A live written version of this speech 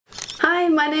Hi,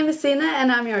 my name is Sine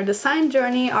and I'm your Design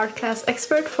Journey art class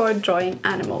expert for drawing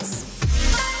animals.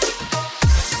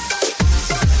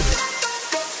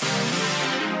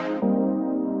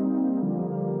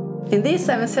 In these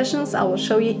 7 sessions I will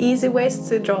show you easy ways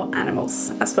to draw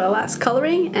animals, as well as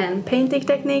coloring and painting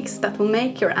techniques that will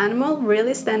make your animal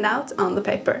really stand out on the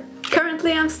paper.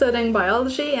 Currently I'm studying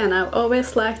biology and I've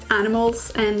always liked animals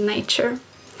and nature.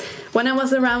 When I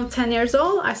was around 10 years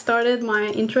old I started my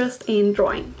interest in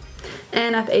drawing.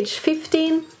 And at age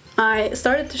 15, I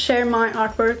started to share my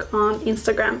artwork on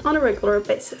Instagram on a regular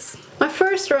basis. My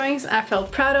first drawings I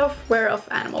felt proud of were of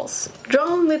animals,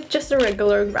 drawn with just a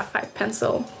regular graphite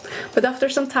pencil. But after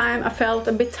some time I felt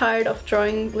a bit tired of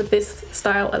drawing with this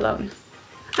style alone.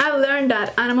 I've learned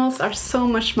that animals are so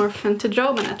much more fun to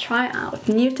draw when I try out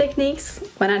new techniques,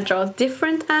 when I draw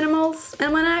different animals,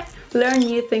 and when I learn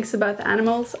new things about the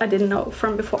animals I didn't know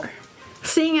from before.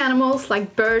 Seeing animals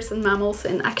like birds and mammals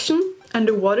in action,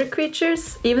 underwater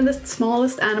creatures, even the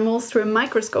smallest animals through a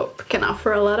microscope can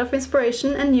offer a lot of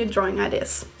inspiration and new drawing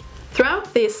ideas.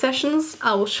 Throughout these sessions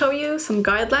I will show you some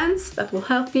guidelines that will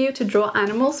help you to draw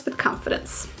animals with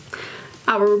confidence.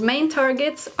 Our main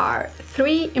targets are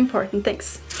 3 important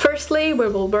things. Firstly, we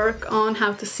will work on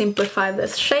how to simplify the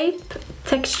shape,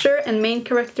 texture and main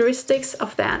characteristics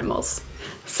of the animals.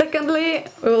 Secondly,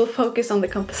 we will focus on the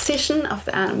composition of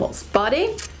the animal's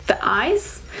body, the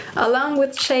eyes, along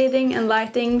with shading and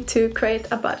lighting to create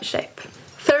a body shape.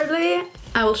 Thirdly,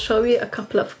 I will show you a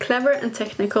couple of clever and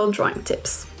technical drawing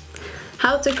tips.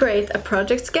 How to create a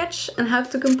project sketch and how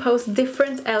to compose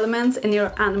different elements in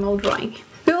your animal drawing.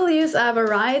 We will use a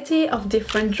variety of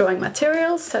different drawing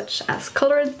materials such as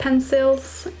colored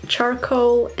pencils,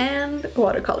 charcoal and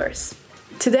watercolors.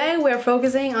 Today we are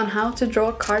focusing on how to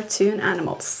draw cartoon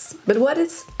animals. But what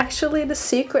is actually the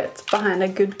secret behind a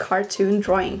good cartoon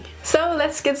drawing? So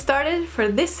let's get started. For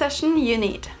this session you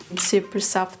need super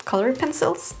soft colored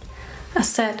pencils, a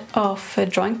set of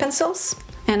drawing pencils,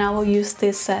 and I will use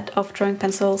this set of drawing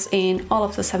pencils in all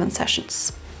of the 7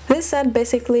 sessions. This set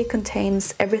basically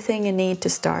contains everything you need to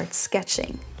start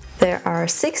sketching. There are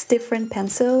 6 different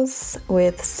pencils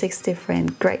with 6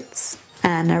 different grades,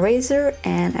 an eraser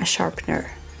and a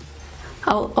sharpener.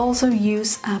 I will also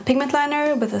use a pigment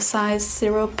liner with a size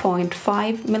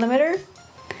 0.5mm,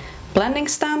 blending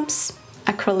stamps,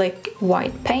 acrylic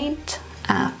white paint,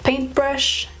 a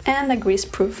paintbrush and a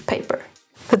greaseproof paper.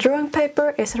 The drawing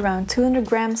paper is around 200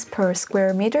 grams per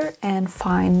square meter and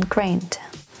fine grained.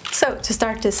 So to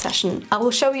start this session I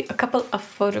will show you a couple of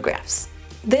photographs.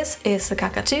 This is a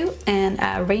cockatoo and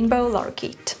a rainbow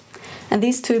lorikeet. And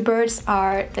these 2 birds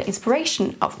are the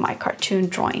inspiration of my cartoon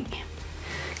drawing.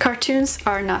 Cartoons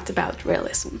are not about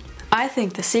realism. I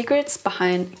think the secrets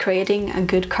behind creating a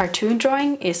good cartoon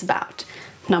drawing is about: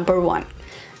 number 1,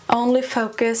 only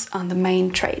focus on the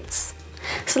main traits.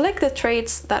 Select the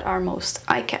traits that are most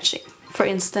eye-catching, for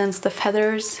instance the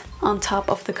feathers on top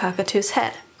of the cockatoo's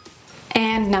head.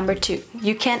 And number 2,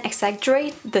 you can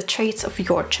exaggerate the traits of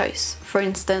your choice. For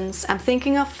instance, I'm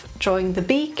thinking of drawing the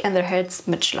beak and their heads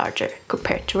much larger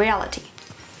compared to reality.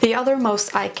 The other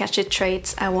most eye-catchy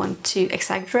traits I want to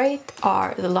exaggerate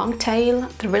are the long tail,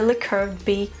 the really curved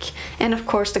beak, and of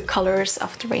course the colors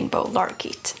of the rainbow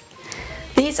lorikeet.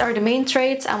 These are the main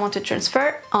traits I want to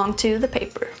transfer onto the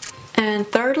paper. And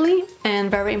thirdly, and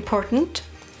very important,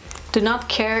 do not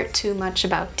care too much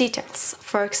about details.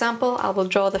 For example, I will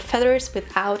draw the feathers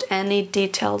without any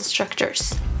detailed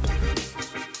structures.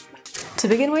 To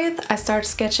begin with, I start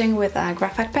sketching with a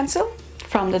graphite pencil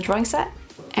from the drawing set.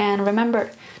 And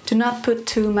remember, do not put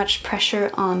too much pressure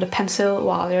on the pencil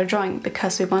while you're drawing,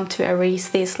 because we want to erase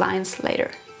these lines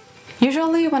later.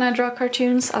 Usually when I draw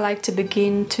cartoons, I like to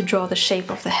begin to draw the shape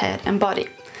of the head and body.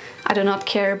 I do not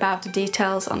care about the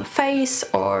details on the face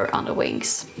or on the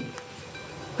wings.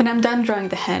 When I'm done drawing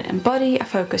the head and body, I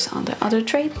focus on the other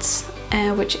traits,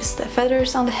 which is the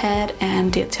feathers on the head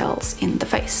and details in the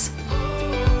face.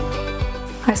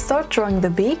 I start drawing the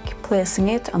beak, placing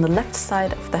it on the left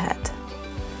side of the head,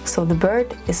 so the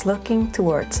bird is looking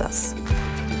towards us.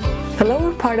 The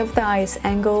lower part of the eye is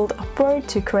angled upward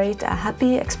to create a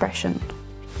happy expression.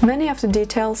 Many of the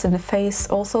details in the face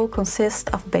also consist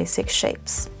of basic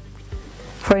shapes.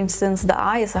 For instance, the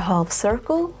eye is a half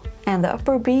circle, and the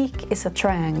upper beak is a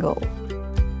triangle.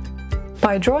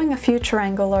 By drawing a few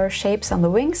triangular shapes on the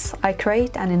wings, I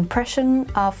create an impression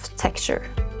of texture.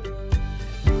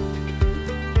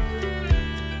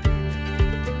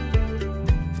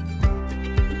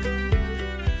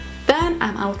 Then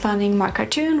I'm outlining my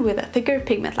cartoon with a thicker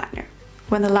pigment liner.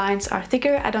 When the lines are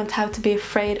thicker, I don't have to be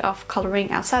afraid of coloring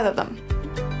outside of them.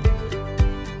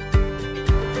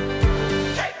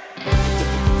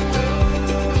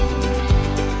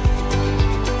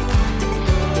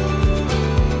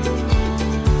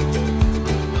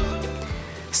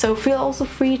 So feel also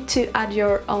free to add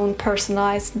your own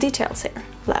personalized details here,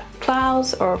 like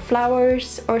clouds or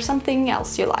flowers or something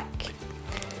else you like.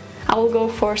 I will go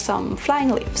for some flying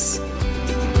leaves.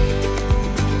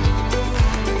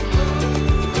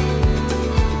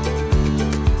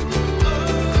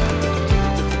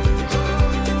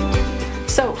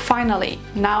 So finally,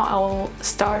 now I will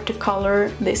start to color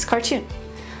this cartoon.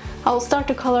 I will start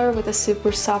to color with the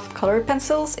super soft color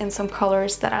pencils in some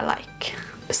colors that I like.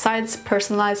 Besides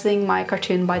personalizing my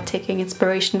cartoon by taking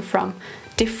inspiration from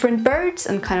different birds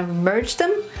and kind of merge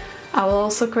them, I will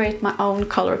also create my own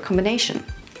color combination.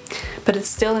 But it's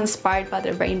still inspired by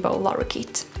the rainbow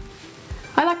lorikeet.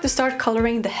 I like to start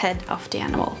coloring the head of the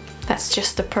animal. That's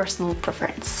just a personal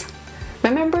preference.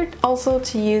 Remember also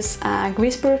to use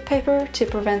greaseproof paper to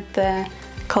prevent the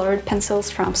colored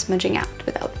pencils from smudging out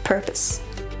without purpose.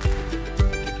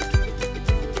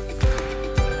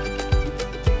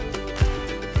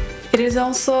 It is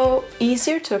also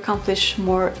easier to accomplish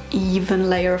more even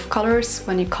layer of colors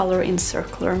when you color in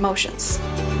circular motions.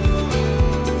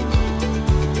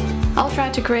 I'll try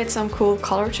to create some cool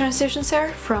color transitions here,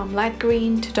 from light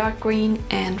green to dark green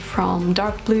and from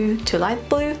dark blue to light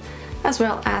blue, as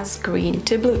well as green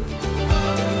to blue.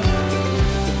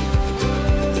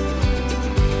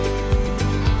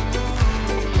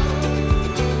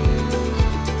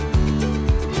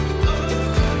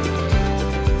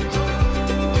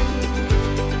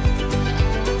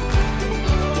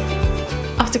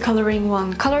 After coloring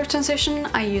one color transition,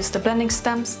 I used the blending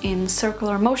stamps in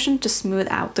circular motion to smooth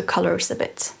out the colors a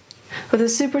bit. With the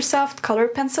super soft color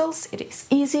pencils, it is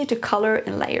easy to color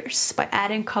in layers by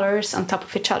adding colors on top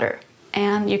of each other,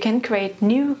 and you can create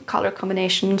new color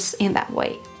combinations in that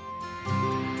way.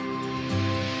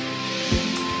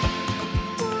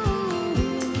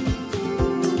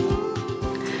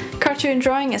 Cartoon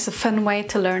drawing is a fun way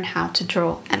to learn how to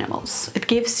draw animals. It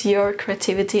gives your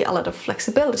creativity a lot of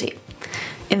flexibility.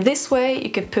 In this way, you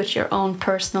can put your own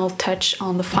personal touch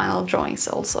on the final drawings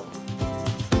also.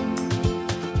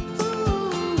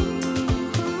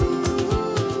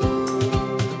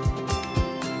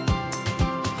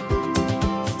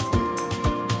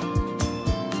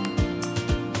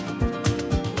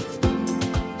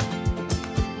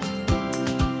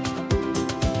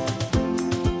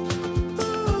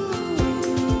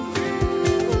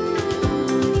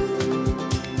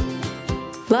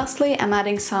 Lastly, I'm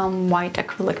adding some white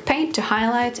acrylic paint to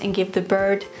highlight and give the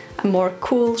bird a more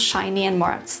cool, shiny and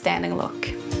more outstanding look.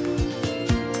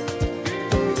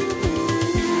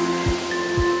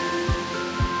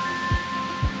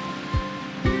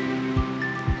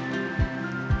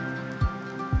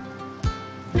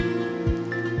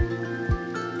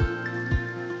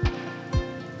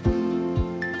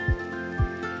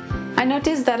 I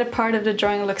noticed that a part of the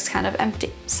drawing looks kind of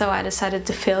empty, so I decided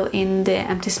to fill in the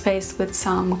empty space with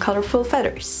some colorful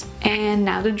feathers. And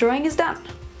now the drawing is done.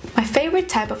 My favorite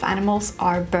type of animals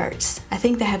are birds. I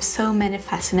think they have so many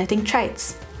fascinating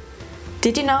traits.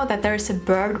 Did you know that there is a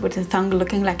bird with a tongue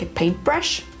looking like a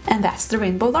paintbrush? And that's the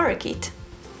rainbow lorikeet.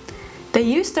 They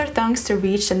use their tongues to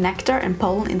reach the nectar and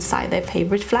pollen inside their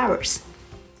favorite flowers.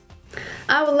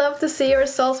 I would love to see your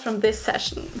results from this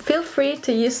session. Feel free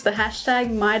to use the hashtag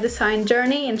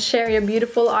 #MyDesignJourney and share your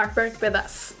beautiful artwork with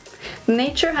us.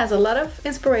 Nature has a lot of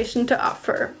inspiration to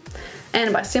offer,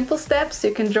 and by simple steps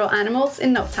you can draw animals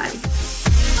in no time.